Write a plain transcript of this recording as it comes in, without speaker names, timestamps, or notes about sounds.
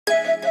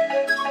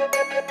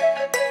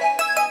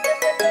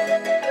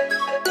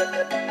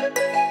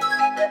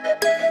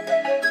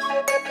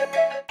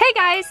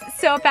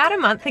So about a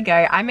month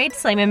ago, I made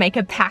Slayman make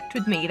a pact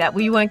with me that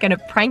we weren't going to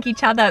prank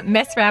each other,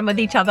 mess around with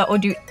each other, or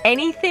do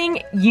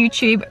anything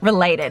YouTube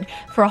related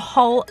for a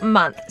whole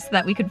month so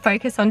that we could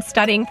focus on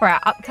studying for our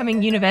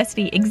upcoming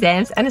university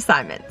exams and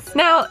assignments.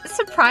 Now,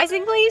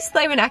 surprisingly,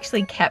 Slayman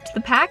actually kept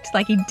the pact.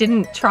 Like, he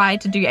didn't try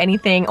to do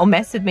anything or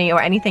mess with me or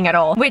anything at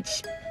all,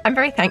 which I'm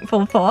very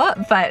thankful for,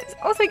 but it's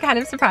also kind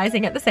of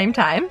surprising at the same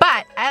time.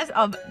 But as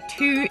of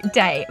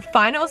today,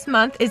 finals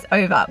month is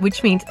over,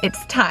 which means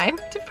it's time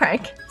to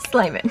prank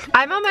Slayman.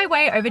 I'm on my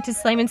way over to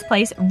Slayman's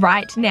place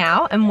right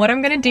now, and what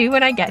I'm gonna do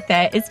when I get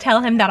there is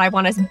tell him that I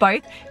want us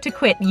both to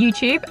quit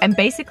YouTube and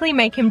basically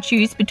make him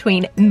choose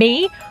between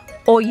me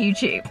or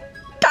YouTube.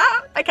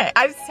 Okay,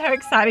 I'm so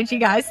excited, you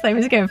guys.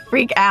 Slayman's gonna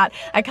freak out.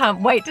 I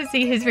can't wait to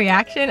see his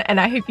reaction, and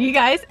I hope you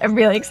guys are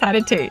really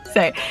excited too.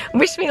 So,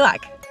 wish me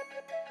luck.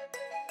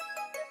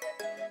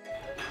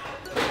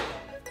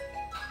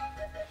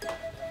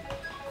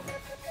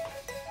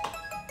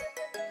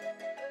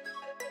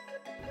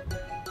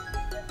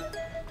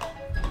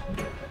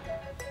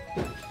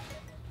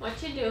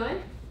 What you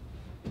doing?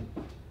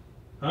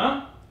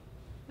 Huh?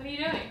 What are you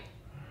doing?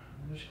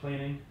 I'm just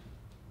cleaning.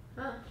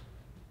 Huh.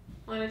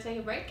 Want to take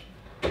a break?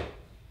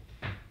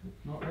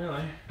 Not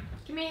really.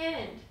 Give me a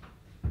hand.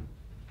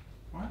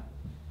 What?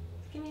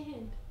 Just give me a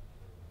hand.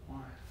 Why?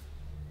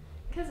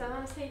 Because I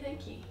want to say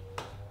thank you.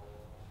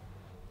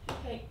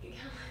 Okay,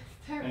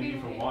 come on. Thank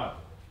you for what?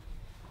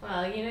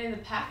 Well, you know the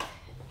pack.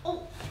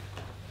 Oh!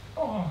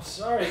 Oh,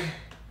 sorry.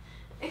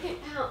 Okay,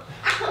 ow.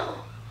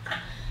 Ow!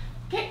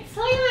 Okay,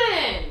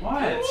 Slayman!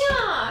 What? Come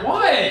here!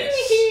 What?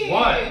 Here.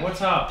 What?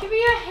 What's up? Give me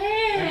your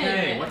hand!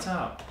 Okay, what's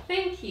up?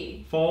 Thank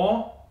you.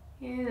 For?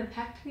 You know the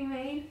pact we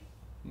made?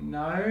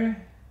 No.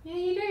 Yeah,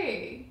 you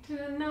do.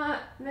 To not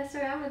mess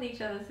around with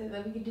each other so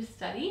that we could just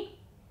study.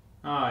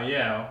 Oh,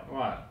 yeah.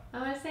 What? I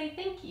want to say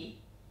thank you.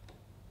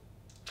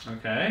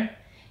 Okay.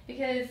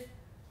 Because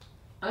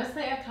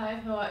honestly, I kind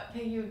of thought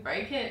that you would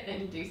break it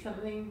and do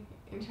something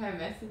and try and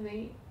mess with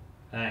me.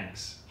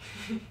 Thanks.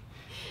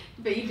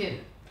 But you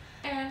didn't.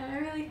 And I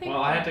really think.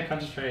 Well, I had to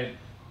concentrate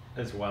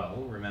as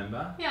well,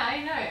 remember? Yeah,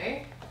 I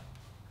know.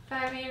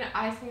 But I mean,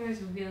 icing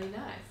was really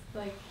nice.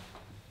 Like,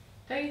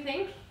 don't you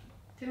think?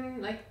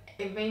 Didn't, like,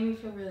 it made me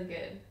feel really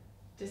good.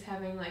 Just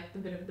having, like, the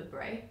bit of the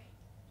break.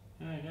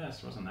 Yeah, I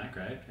guess. It wasn't that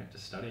great. You have to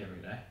study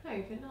every day.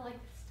 No, but not like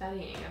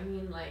studying. I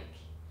mean, like,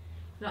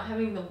 not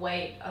having the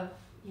weight of,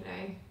 you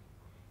know,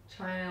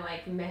 trying to,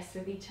 like, mess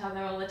with each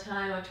other all the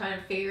time or trying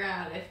to figure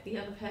out if the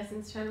other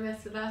person's trying to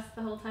mess with us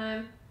the whole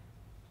time.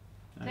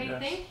 Don't you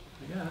think?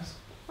 I guess.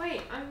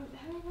 Wait, I'm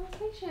having a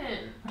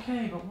conversation.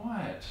 Okay, but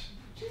what?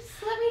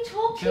 Just let me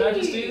talk to you. Can I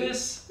just do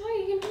this? No,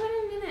 you can do it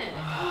in a minute.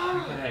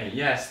 Okay,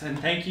 yes, and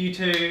thank you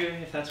too,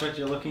 if that's what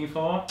you're looking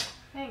for.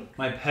 Thanks.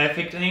 My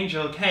perfect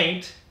angel,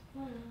 Kate.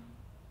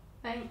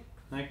 Thanks.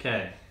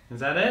 Okay, is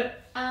that it?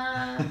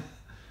 No.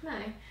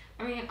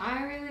 I mean,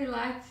 I really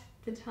liked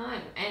the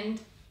time, and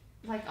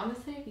like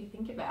honestly, if you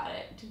think about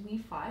it, did we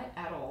fight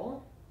at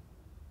all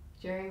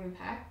during the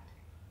pact?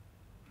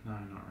 No,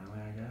 not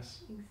really, I guess.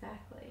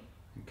 Exactly.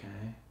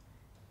 Okay.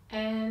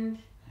 And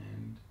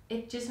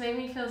it just made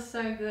me feel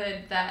so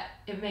good that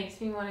it makes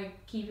me want to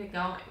keep it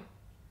going.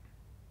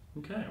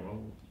 Okay,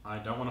 well, I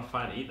don't want to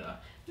fight either.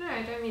 No,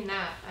 I don't mean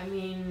that. I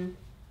mean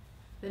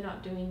the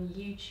not doing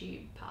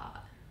YouTube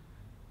part.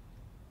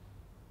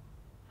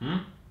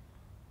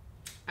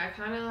 I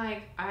kind of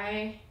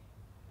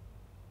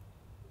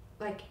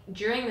like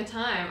during the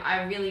time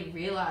I really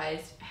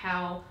realized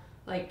how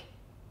like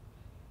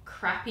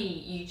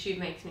crappy YouTube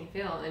makes me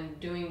feel, and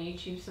doing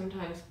YouTube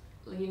sometimes,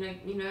 you know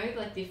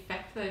like the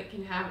effect that it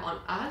can have on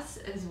us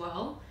as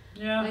well.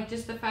 Yeah. Like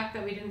just the fact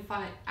that we didn't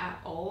fight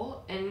at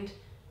all, and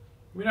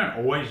we don't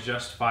always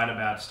just fight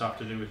about stuff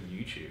to do with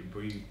YouTube.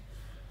 We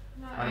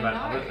fight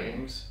about other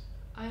things.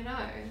 I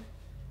know.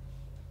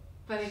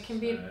 But it can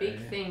be a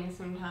big thing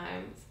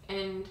sometimes,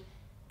 and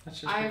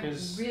that's just I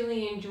because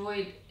really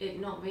enjoyed it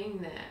not being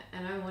there,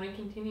 and I want to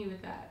continue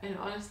with that. And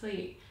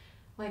honestly,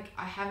 like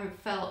I haven't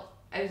felt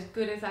as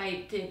good as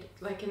I did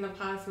like in the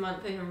past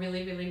month in a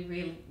really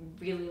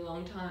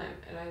long time,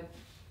 and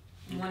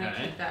I want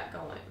to keep that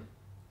going.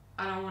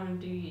 I don't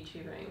want to do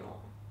YouTube anymore.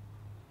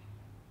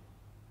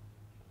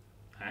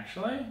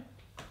 Actually?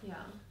 Yeah.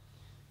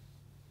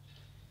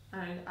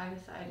 I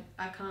decided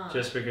I can't.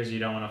 Just because you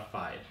don't want to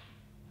fight?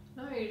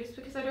 No, just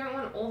because I don't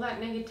want all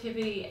that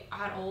negativity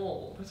at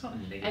all. That's not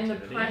negativity. And the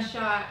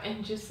pressure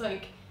and just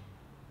like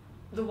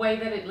the way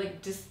that it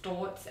like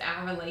distorts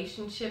our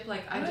relationship.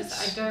 Like I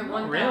don't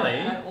want that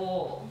at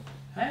all.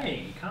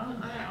 Hey,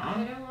 calm down.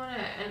 I don't want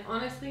it. And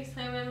honestly,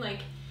 Simon, like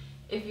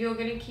if you're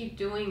gonna keep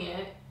doing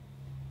it,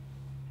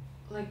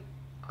 like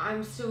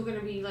I'm still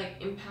gonna be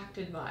like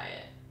impacted by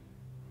it.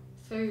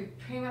 So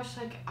pretty much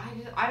like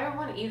I don't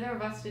want either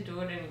of us to do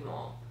it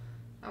anymore.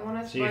 I want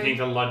us. So you think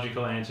the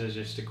logical answer is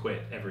just to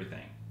quit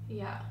everything?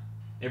 Yeah.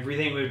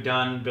 Everything we've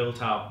done,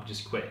 built up,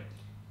 just quit.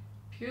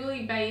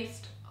 Purely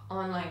based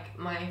on like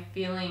my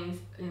feelings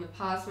in the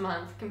past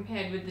month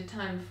compared with the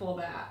time before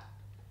that.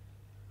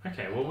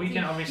 Okay, well we It's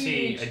can a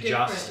obviously huge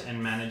adjust difference.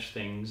 and manage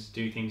things,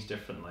 do things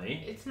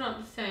differently. It's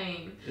not the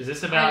same. Is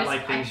this about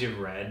like things you've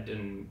read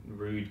and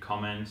rude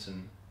comments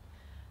and...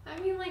 I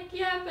mean, like,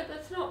 yeah, but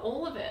that's not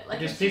all of it. Like,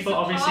 Because it's just people a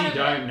part obviously of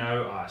don't it.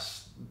 know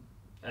us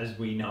as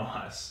we know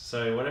us.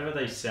 So whatever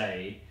they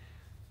say,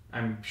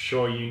 I'm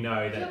sure you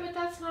know that... Yeah, but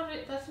that's not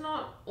it. That's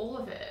not all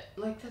of it.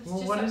 Like, that's Well,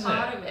 just what a is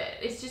part it? of it.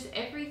 It's just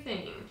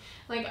everything.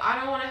 Like, I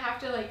don't want to have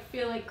to, like,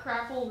 feel like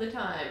crap all the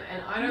time.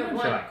 And I You don't don't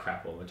want... feel like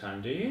crap all the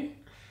time, do you?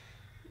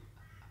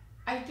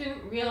 I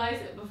didn't realize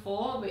it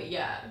before, but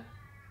yeah.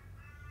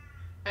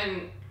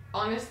 And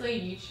honestly,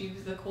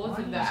 YouTube's the cause Why of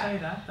do you that. say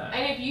that though?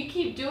 And if you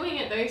keep doing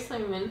it though,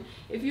 Slimman,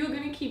 if you're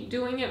going to keep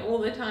doing it all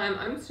the time,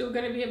 I'm still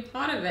going to be a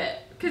part of it.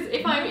 Because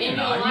if I'm in your You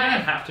don't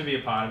life... have to be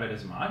a part of it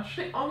as much.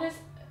 But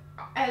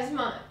as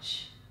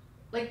much.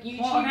 Like,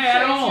 YouTube Well, okay, shows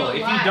at all. your If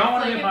you life. don't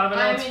want to Like, be a if part of it,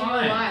 I'm that's in your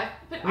fine. life,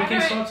 but We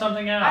can sort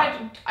something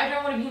out. I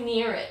don't want to be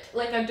near it.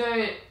 Like, I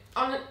don't...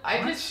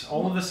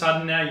 All of a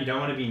sudden now you don't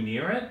want to be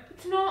near it?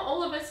 It's not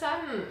all of a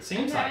sudden.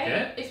 Seems like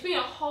it. It's been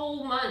a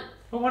whole month.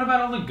 But what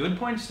about all the good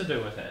points to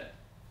do with it?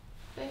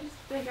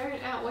 They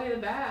don't outweigh the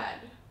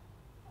bad.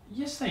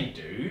 Yes, they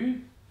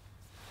do.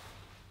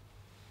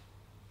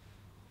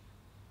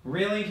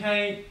 Really,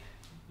 Kate?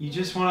 You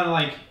just want to,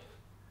 like,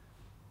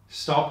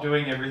 stop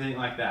doing everything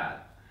like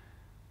that?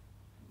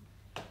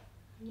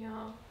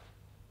 Yeah.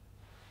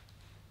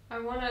 I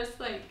want us,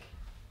 like...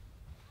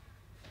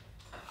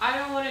 I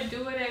don't want to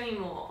do it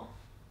anymore.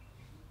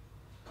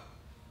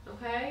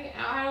 Okay?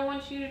 I don't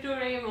want you to do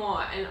it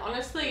anymore. And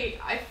honestly,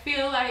 I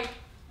feel like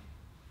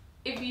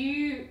if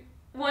you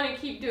want to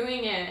keep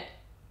doing it,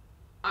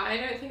 I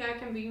don't think I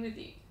can be with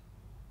you.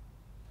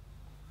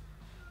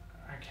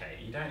 Okay,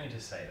 you don't need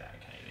to say that,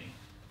 Katie.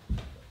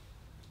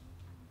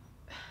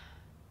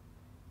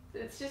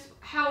 It's just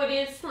how it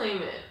is,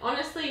 Slayman.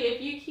 Honestly, if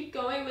you keep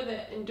going with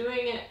it and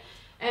doing it,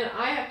 and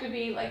I have to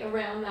be like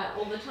around that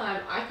all the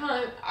time,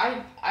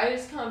 I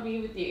just can't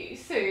be with you.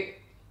 So I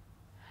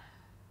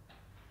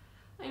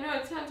know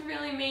it sounds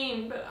really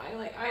mean, but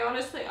I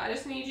honestly, I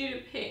just need you to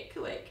pick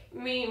like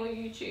me or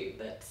YouTube.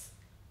 That's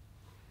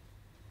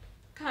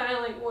kind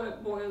of like what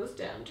it boils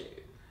down to.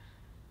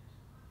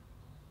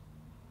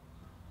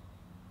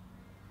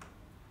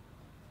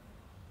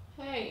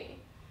 Hey.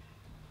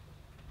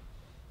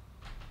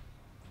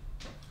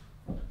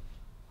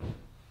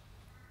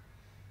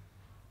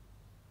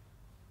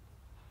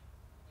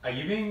 Are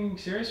you being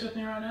serious with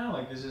me right now?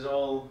 Like, this is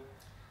all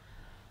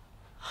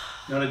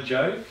not a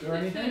joke or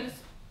anything?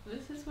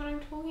 This is what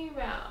I'm talking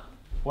about.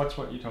 What's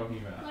what you're talking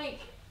about? Like,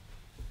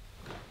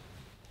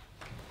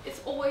 it's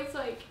always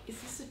like,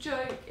 is this a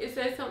joke? Is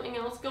there something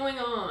else going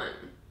on?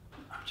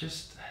 I'm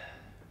just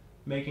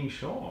making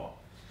sure.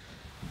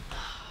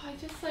 I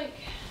just like,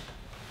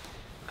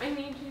 I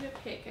need you to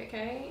pick,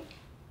 okay?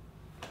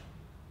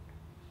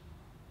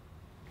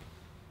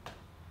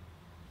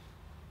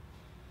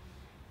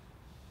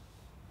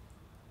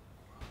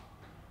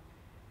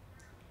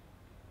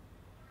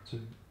 So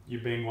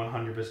you're being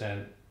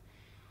 100%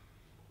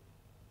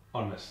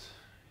 honest,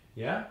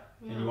 yeah?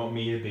 Yeah. And you want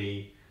me to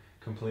be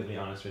completely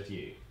honest with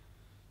you.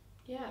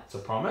 Yes. It's a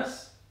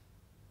promise?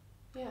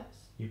 Yes.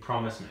 You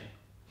promise me.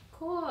 Of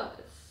course.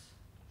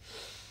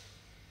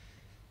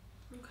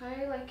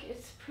 Okay, like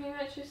it's pretty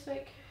much just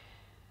like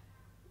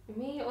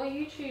me or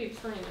YouTube,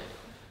 Simon.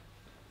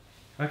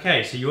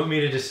 Okay, so you want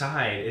me to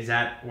decide, is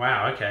that,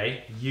 wow,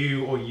 okay,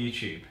 you or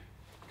YouTube?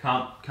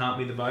 Can't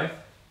be the both?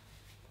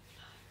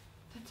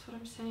 That's what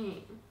I'm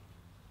saying.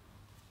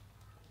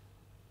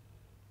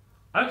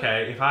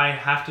 Okay, if I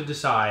have to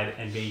decide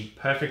and be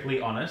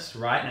perfectly honest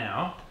right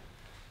now,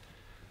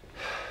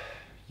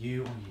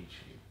 you or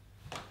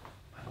YouTube?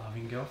 My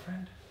loving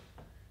girlfriend?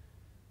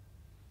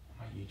 Or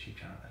my YouTube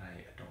channel that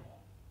I adore,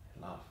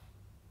 I love,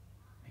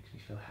 makes me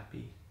feel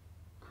happy,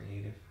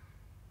 creative.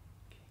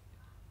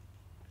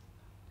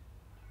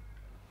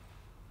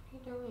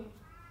 What are you doing?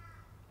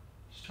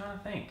 Just trying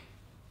to think.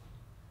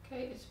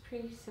 Okay, it's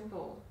pretty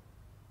simple.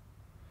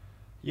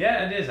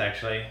 Yeah, it is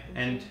actually,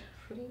 and It's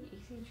a pretty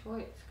easy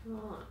choice, come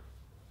on.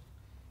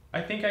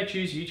 I think I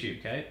choose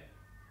YouTube, Kate.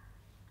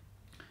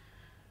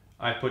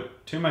 I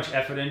put too much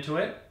effort into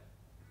it,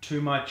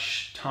 too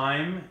much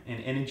time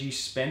and energy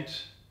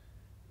spent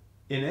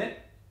in it,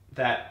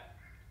 that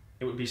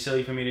it would be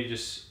silly for me to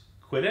just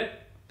quit it,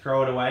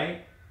 throw it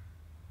away,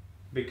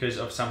 because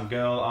of some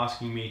girl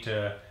asking me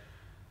to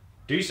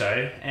do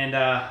so, and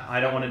I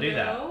don't want to do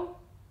that.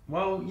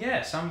 Well,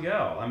 yeah, some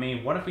girl. I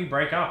mean, what if we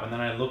break up and then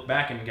I look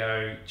back and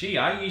go, gee,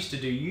 I used to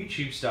do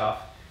YouTube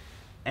stuff,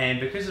 and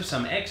because of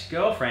some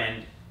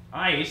ex-girlfriend,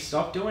 I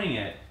stopped doing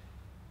it.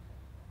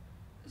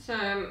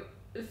 So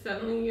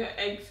suddenly your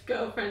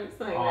ex-girlfriend's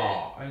like that.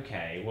 Oh,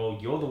 okay. Well,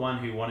 you're the one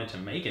who wanted to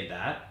make it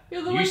that.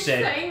 You're the You one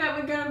said- saying that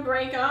we're gonna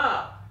break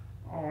up.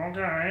 Oh,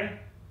 okay.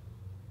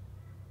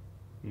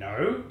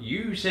 No,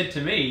 you said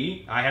to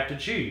me, I have to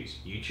choose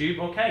YouTube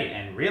or Kate.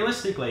 And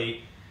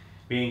realistically,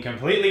 being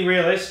completely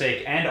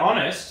realistic and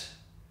honest,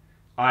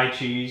 I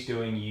choose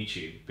doing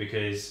YouTube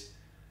because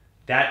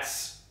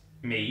that's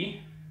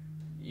me.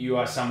 you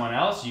are someone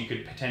else, you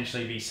could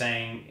potentially be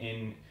saying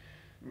in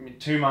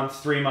 2 months,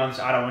 3 months,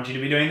 I don't want you to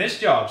be doing this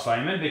job,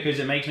 Slayman, because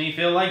it makes me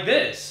feel like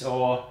this.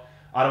 Or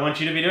I don't want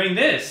you to be doing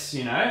this,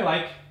 you know?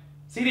 Like,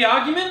 see the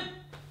argument?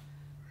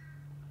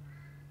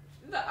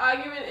 The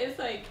argument is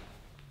like,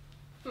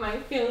 my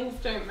feelings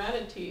don't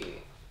matter to you.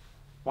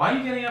 Why are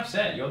you getting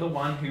upset? You're the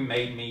one who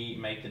made me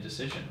make the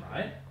decision,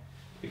 right?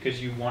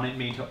 Because you wanted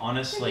me to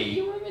honestly...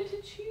 You wanted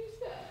to choose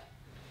that.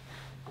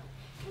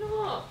 Get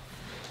off.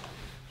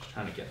 Just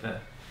trying to get the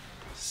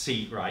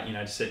seat right, you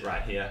know, to sit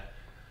right here.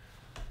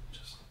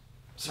 Just,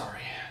 sorry,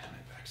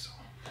 my back's sore.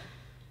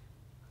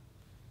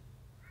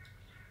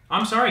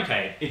 I'm sorry,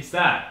 Kate. It's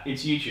that.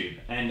 It's YouTube.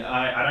 And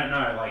I don't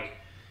know, like,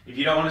 if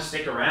you don't want to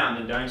stick around,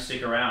 then don't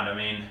stick around. I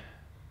mean,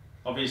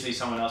 obviously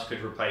someone else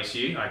could replace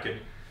you. I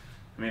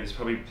mean, there's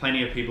probably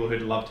plenty of people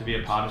who'd love to be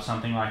a part of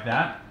something like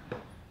that.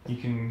 You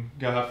can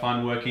go have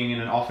fun working in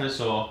an office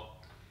or,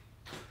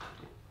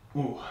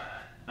 you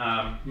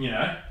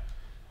know.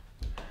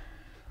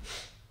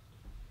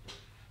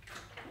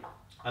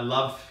 I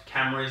love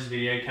cameras,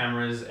 video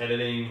cameras,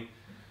 editing,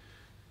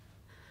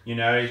 you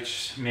know,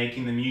 just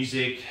making the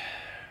music.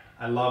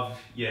 I love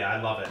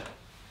it.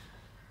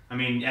 I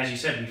mean, as you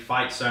said, we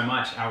fight so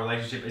much. Our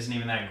relationship isn't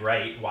even that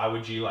great. Why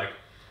would you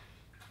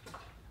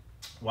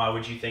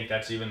think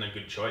that's even a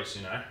good choice,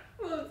 you know?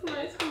 Well, it's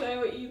nice to know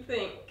what you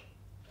think.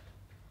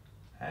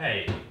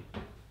 Hey,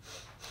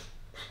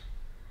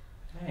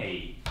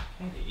 Katie,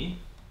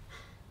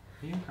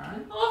 are you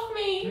crying? Off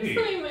me, Dude,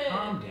 Slayman.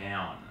 calm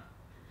down.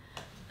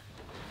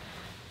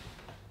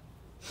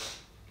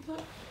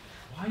 What?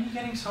 Why are you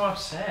getting so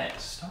upset?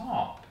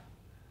 Stop.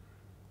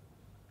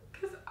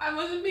 Because I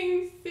wasn't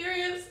being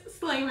serious,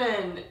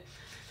 Slayman.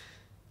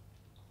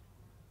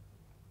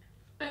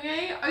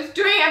 Okay? I was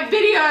doing a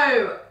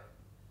video.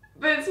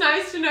 But it's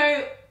nice to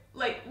know,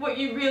 like, what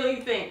you really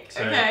think,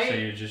 okay? So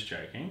you're just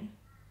joking?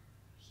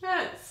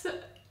 Yes.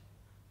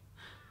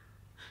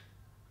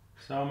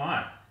 So am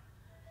I.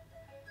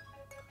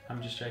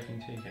 I'm just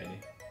joking too, Katie.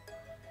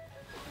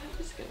 I'm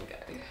just gonna go.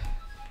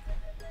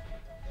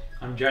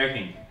 I'm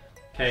joking.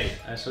 Kate,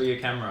 I saw your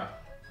camera.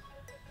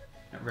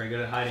 Not very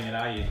good at hiding it,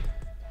 are you?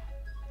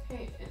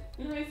 Okay,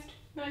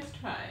 nice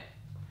try.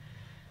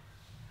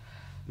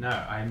 No,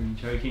 I'm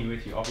joking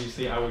with you.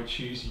 Obviously, I would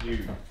choose you.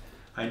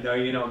 I know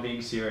you're not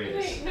being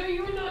serious. Hey, no,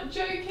 you were not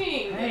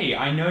joking. Hey,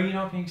 I know you're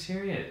not being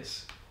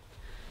serious.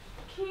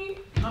 Can you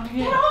Come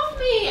here. get off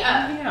me?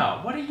 Come here.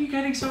 What are you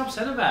getting so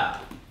upset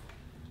about?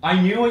 I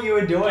knew what you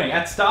were doing.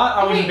 At start,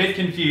 I was a bit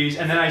confused,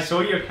 and then I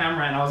saw your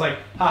camera, and I was like,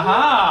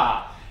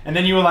 haha. And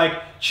then you were like,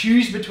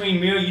 choose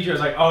between me or you two. I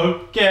was like,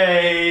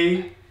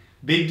 okay,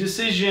 big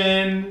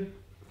decision.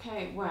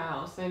 Okay,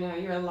 wow. So now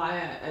you're a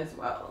liar as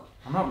well.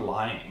 I'm not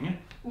lying.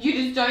 You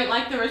just don't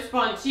like the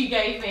response you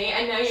gave me,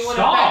 and now you want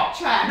Stop.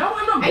 to backtrack. No,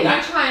 I'm not. And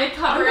you're trying to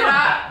cover it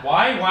up.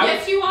 Why?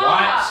 Yes, you are.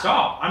 Why?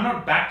 Stop. I'm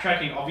not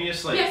backtracking,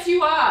 obviously. Yes,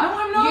 you are. No,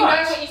 I'm not. You know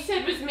what you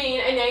said was mean,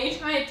 and now you're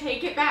trying to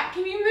take it back.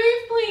 Can you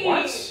move,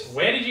 please? What?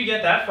 Where did you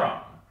get that from?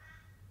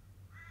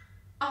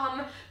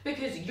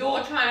 Because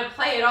you're trying to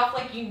play it off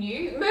like you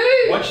knew.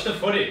 Move. Watch the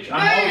footage. Move.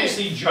 I'm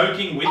obviously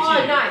joking with you.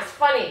 Oh, nice,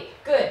 funny,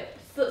 good.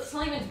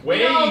 Slayman's.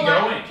 Where are you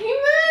going? Can you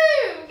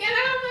move? Get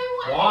out of my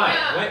way.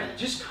 Why? Wait,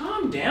 just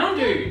calm down,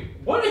 dude.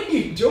 What are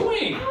you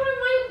doing? Out of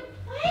my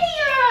way.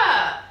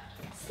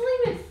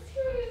 Slayman,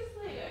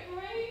 seriously,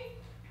 okay?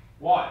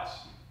 What?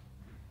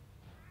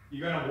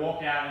 You're gonna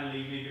walk out and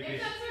leave me because...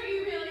 If that's what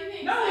you really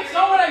think. No, it's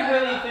not what I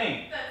really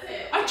think. That's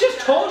it. I just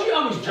told you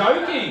I was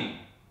joking.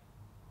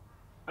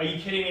 Are you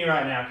kidding me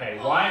right now, Kate?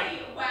 Why?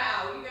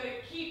 Wow, you're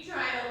gonna keep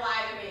trying to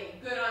lie to me.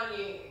 Good on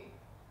you.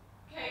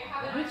 Okay,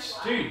 have a nice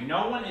life. Dude,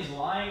 no one is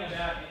lying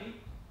about me.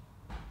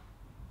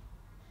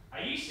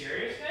 Are you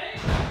serious,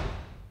 Kate?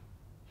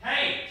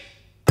 Kate!